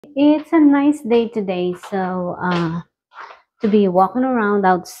It's a nice day today, so to be walking around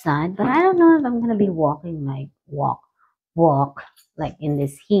outside, but I don't know if I'm gonna be walking like walk like in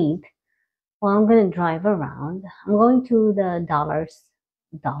this heat. Well, I'm gonna drive around. I'm going to the Dollar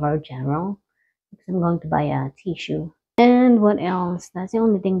General because I'm going to buy a tissue. And what else? That's the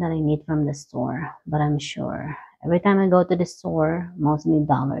only thing that I need from the store. But I'm sure every time I go to the store, mostly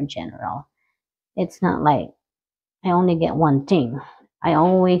Dollar General, it's not like I only get one thing. I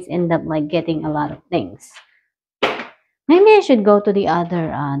always end up like getting a lot of things. Maybe I should go to the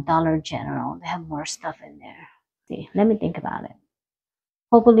other Dollar General. They have more stuff in there. See, let me think about it.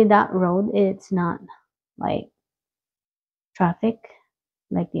 Hopefully that road it's not like traffic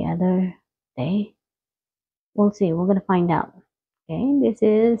like the other day. We'll see. We're gonna find out. Okay, this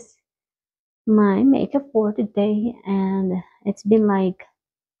is my makeup for today, and it's been like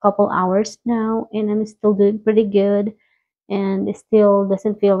a couple hours now, and I'm still doing pretty good. And it still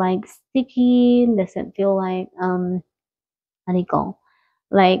doesn't feel like sticky. Doesn't feel like what do you call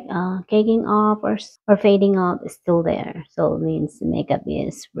like caking off or fading off is still there, so it means the makeup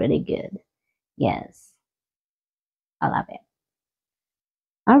is really good. Yes, I love it.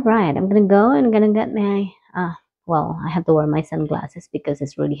 All right, I'm gonna go and I'm gonna get my well, I have to wear my sunglasses because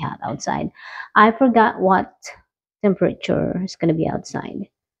it's really hot outside. I forgot what temperature is gonna be outside.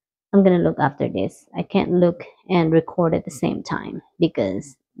 I'm gonna look after this. I can't look and record at the same time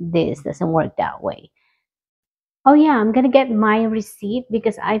because this doesn't work that way. Oh yeah, I'm gonna get my receipt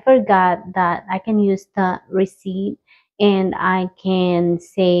because I forgot that I can use the receipt and I can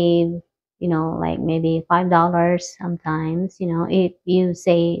save, like maybe $5 sometimes.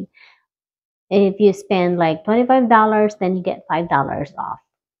 If you spend like $25, then you get $5 off.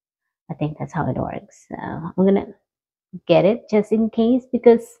 I think that's how it works. So I'm gonna get it just in case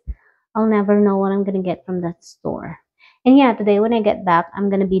because I'll never know what I'm gonna get from that store. And yeah, today when I get back, I'm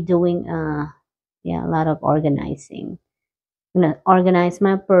gonna be doing a lot of organizing. I'm gonna organize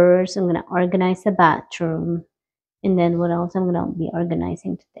my purse. I'm gonna organize the bathroom. And then what else I'm gonna be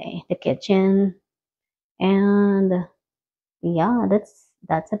organizing today? The kitchen. And yeah,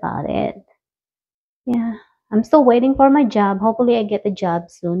 that's about it. Yeah. I'm still waiting for my job. Hopefully I get the job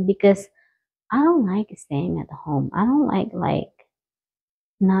soon because I don't like staying at home. I don't like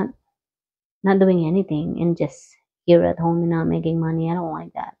not not doing anything and just here at home and not making money. I don't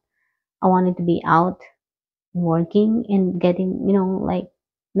like that. I wanted to be out working and getting, like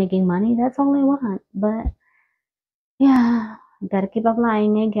making money. That's all I want. But yeah, gotta keep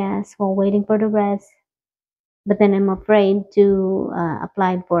applying, I guess, while waiting for the rest. But then I'm afraid to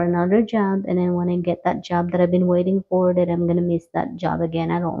apply for another job, and then when I get that job that I've been waiting for, that I'm gonna miss that job again.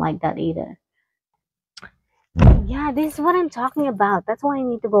 I don't like that either. Yeah, this is what I'm talking about. That's why I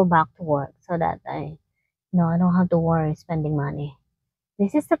need to go back to work so that I don't have to worry spending money.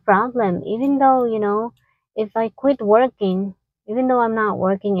 This is the problem. Even though, if I quit working, even though I'm not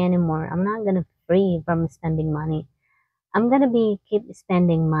working anymore, I'm not gonna free from spending money. I'm gonna be keep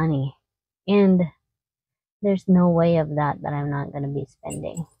spending money, and there's no way of that I'm not gonna be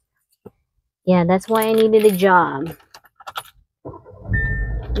spending. Yeah, that's why I needed a job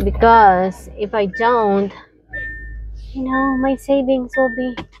because if I don't, my savings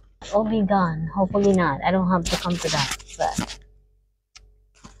will be gone. Hopefully not. I don't have to come to that, but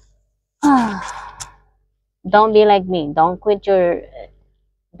don't be like me. Don't quit your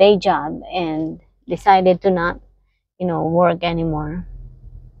day job and decided to not, work anymore,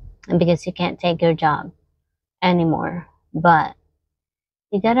 and because you can't take your job anymore. But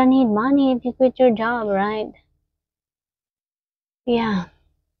you gotta need money if you quit your job, right? Yeah,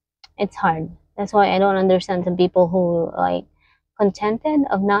 it's hard. That's why I don't understand some people who like contented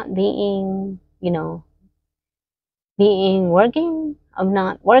of not being working, of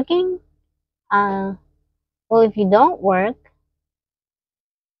not working. Uh, well, if you don't work,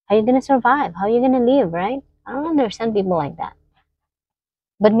 how you gonna survive? How you gonna live, right? I don't understand people like that.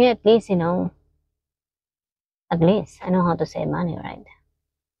 But me, at least I know how to save money, right?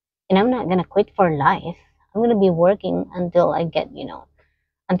 And I'm not gonna quit for life. I'm gonna be working until I get,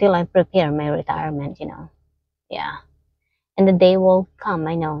 until I prepare my retirement. Yeah. And the day will come,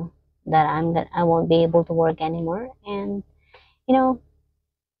 I know, that I won't be able to work anymore. And, you know,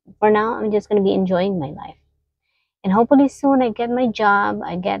 for now I'm just gonna be enjoying my life. And hopefully soon I get a job,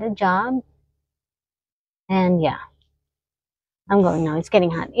 and yeah, I'm going now. It's getting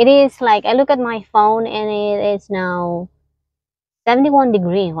hot. It is like I look at my phone and it is now 71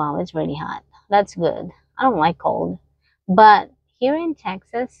 degree. Wow, it's really hot. That's good. I don't like cold. But here in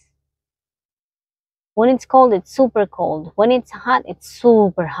Texas, when it's cold, it's super cold. When it's hot, it's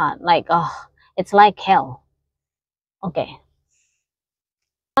super hot. Like, oh, it's like hell. Okay.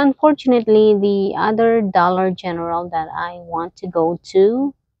 Unfortunately, the other Dollar General that I want to go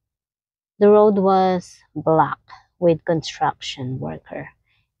to, the road was blocked with construction worker.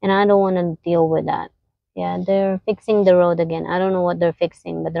 And I don't want to deal with that. Yeah, they're fixing the road again. I don't know what they're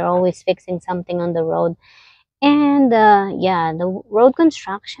fixing, but they're always fixing something on the road. And yeah, the road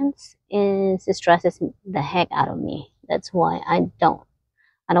constructions is stresses the heck out of me. That's why I don't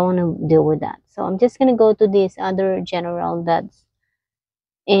want to deal with that. So I'm just gonna go to this other general that's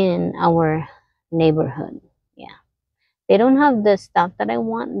in our neighborhood. Yeah. They don't have the stuff that I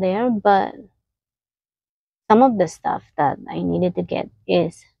want there, but some of the stuff that I needed to get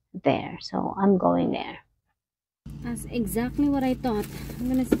is there. So I'm going there. That's exactly what I thought. I'm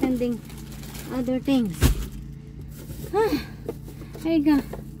gonna spending other things. There you go.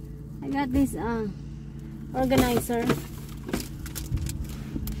 I got this organizer.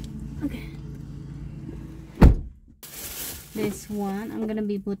 Okay. This one, I'm gonna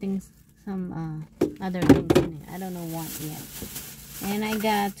be putting some other things in it. I don't know what yet. And I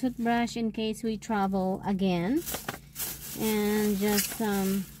got toothbrush in case we travel again. And just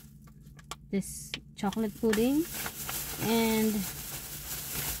this chocolate pudding. And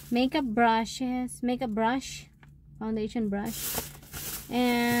makeup brush, foundation brush.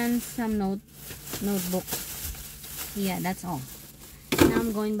 And some notebook. Yeah, that's all. Now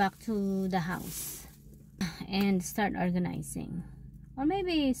I'm going back to the house and start organizing, or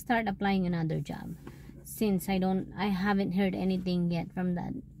maybe start applying another job, since I haven't heard anything yet from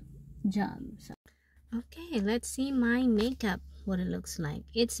that job. So okay, let's see my makeup, what it looks like.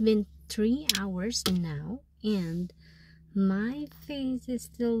 It's been 3 hours now and my face is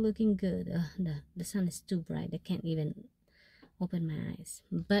still looking good. The sun is too bright, I can't even open my eyes.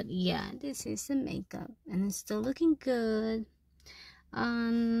 But yeah, this is the makeup and it's still looking good.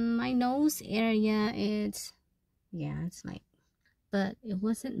 On my nose area, it's like, but it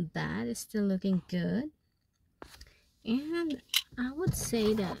wasn't bad. It's still looking good. And I would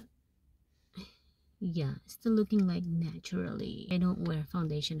say that, yeah, it's still looking like naturally. I don't wear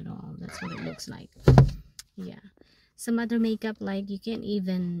foundation at all. That's what it looks like. Yeah. Some other makeup, like you can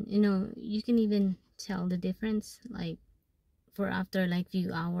even, you can even tell the difference. Like for after like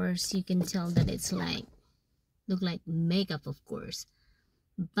few hours, you can tell that it's like, look like makeup, of course.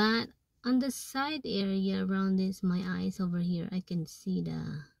 But on the side area around this, my eyes over here, I can see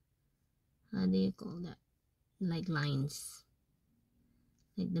the, how do you call that? Like lines.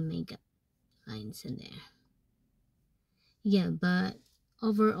 Like the makeup lines in there. Yeah, but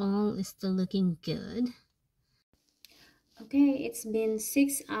overall, it's still looking good. Okay, it's been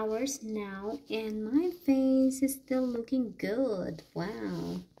 6 hours now and my face is still looking good.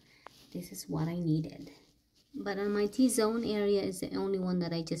 Wow, this is what I needed. But on my T-zone area is the only one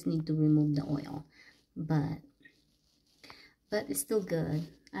that I just need to remove the oil. But it's still good.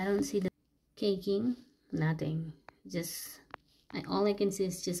 I don't see the caking, nothing. Just, all I can see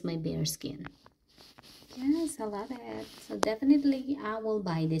is just my bare skin. Yes, I love it. So definitely I will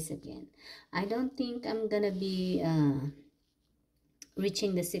buy this again. I don't think I'm gonna be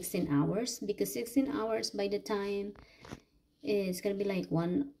reaching the 16 hours, because 16 hours by the time is gonna be like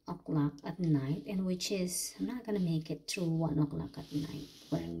 1 o'clock at night, and which is I'm not gonna make it through 1 o'clock at night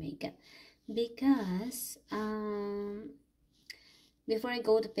wearing makeup, because before I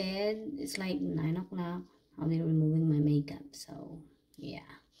go to bed it's like 9 o'clock. I'll be removing my makeup. So yeah,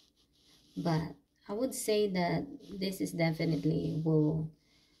 but I would say that this is definitely will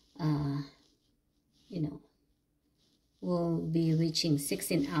will be reaching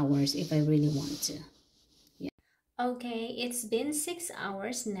 16 hours if I really want to. Okay, it's been 6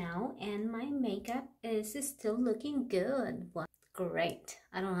 hours now and my makeup is still looking good. Wow, great.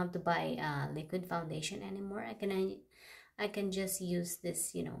 I don't have to buy liquid foundation anymore. I can just use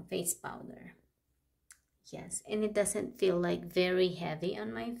this, face powder. Yes, and it doesn't feel like very heavy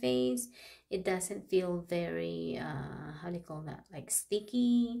on my face. It doesn't feel very how do you call that? Like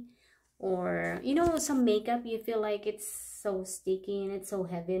sticky, or some makeup you feel like it's so sticky and it's so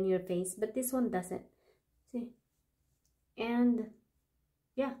heavy on your face, but this one doesn't. See? And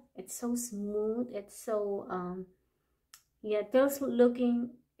yeah, it's so smooth. It's so yeah, it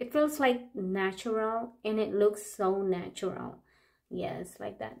feels like natural, and it looks so natural. Yes,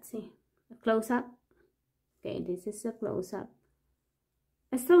 like that. See, a close up. Okay, this is a close up.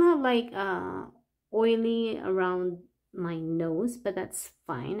 I still have like oily around my nose, but that's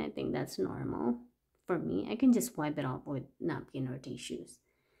fine. I think that's normal for me. I can just wipe it off with napkin or tissues.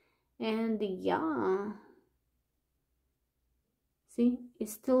 And yeah, see, it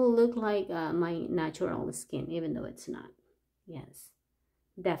still look like my natural skin, even though it's not. Yes,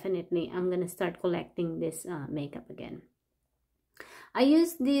 definitely I'm gonna start collecting this makeup again. I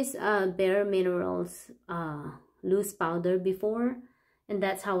used this Bare Minerals loose powder before, and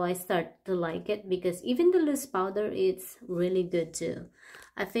that's how I start to like it, because even the loose powder, it's really good too.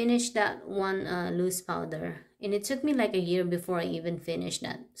 I finished that one loose powder, and it took me like a year before I even finished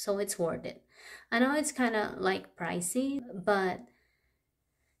that, so it's worth it. I know it's kind of like pricey, but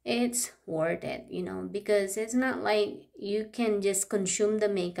it's worth it, you know, because it's not like you can just consume the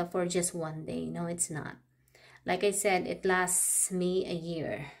makeup for just one day. No, it's not. Like I said, it lasts me a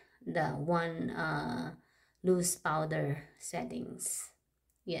year, the one loose powder settings.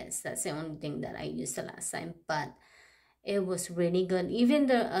 Yes, that's the only thing that I used the last time, but it was really good. Even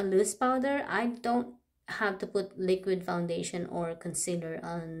the loose powder, I don't have to put liquid foundation or concealer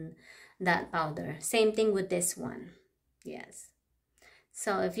on that powder. Same thing with this one. Yes.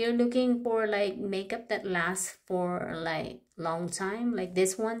 So if you're looking for like makeup that lasts for like long time, like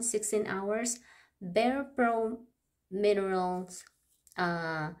this one, 16 hours, Bare Pro Minerals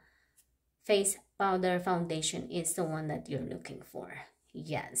face powder foundation is the one that you're looking for.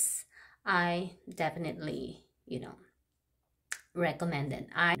 Yes, I definitely, you know, recommend it.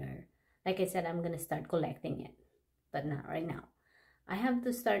 Like I said, I'm gonna start collecting it, but not right now. I have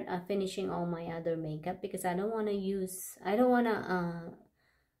to start finishing all my other makeup, because I don't want to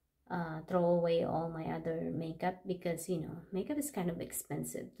throw away all my other makeup, because you know, makeup is kind of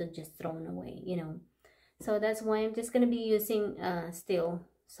expensive to just thrown away, you know. So that's why I'm just gonna be using still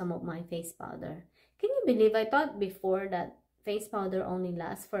some of my face powder. Can you believe, I thought before that face powder only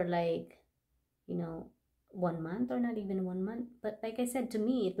lasts for like, you know, 1 month, or not even 1 month, but like I said, to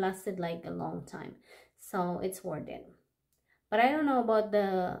me it lasted like a long time, so it's worth it. But I don't know about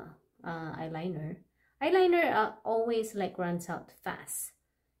the eyeliner always like runs out fast,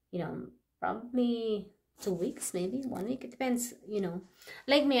 you know, probably 2 weeks, maybe 1 week. It depends, you know.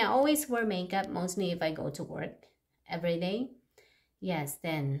 Like me, I always wear makeup mostly if I go to work every day. Yes,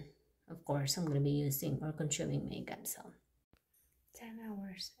 then of course I'm gonna be using or consuming makeup. So 10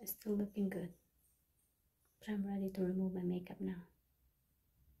 hours is still looking good, but I'm ready to remove my makeup now.